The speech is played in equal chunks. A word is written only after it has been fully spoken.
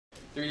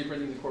3D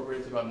printing is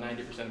incorporated to about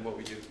 90% of what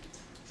we do.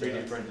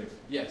 3D printing.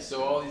 Yes,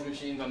 so all these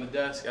machines on the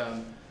desk,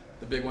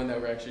 the big one that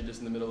we're actually just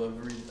in the middle of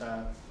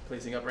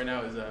placing up right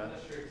now is,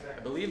 I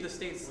believe, the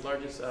state's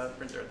largest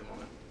printer at the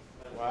moment.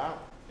 Wow.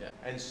 Yeah.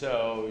 And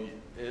so,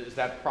 is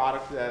that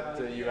product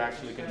that you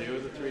actually can do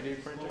with a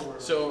 3D printer?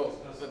 So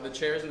the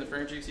chairs and the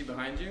furniture you see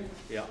behind you,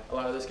 Yeah. a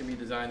lot of this can be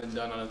designed and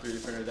done on a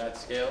 3D printer that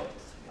scale.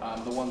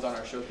 The ones on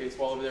our showcase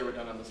wall over there were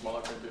done on the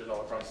smaller printers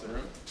all across the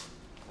room.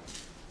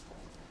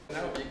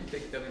 Now you can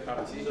take the other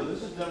copy. So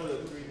this is done with a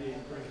 3D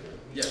printer?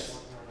 Yes.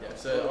 Yeah,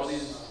 so all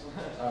these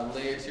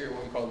layers here are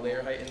what we call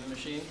layer height in the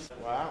machines.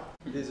 Wow.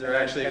 These are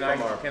actually Can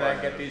from our Can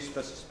I get these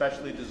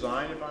specially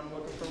designed if I'm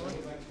looking for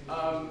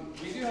one?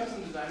 We do have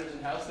some designers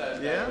in-house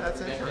that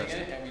that's are inventing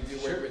it, interesting. and we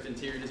do work with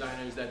interior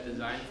designers that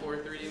design for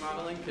 3D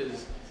modeling,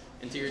 because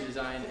interior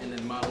design and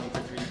then modeling for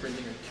 3D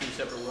printing are two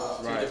separate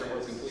worlds, two different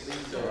worlds completely.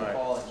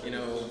 So, you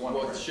know,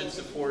 what should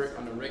support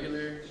on a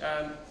regular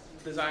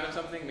design of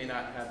something may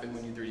not happen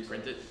when you 3D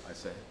print it. I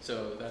see.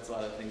 So that's a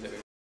lot of things that we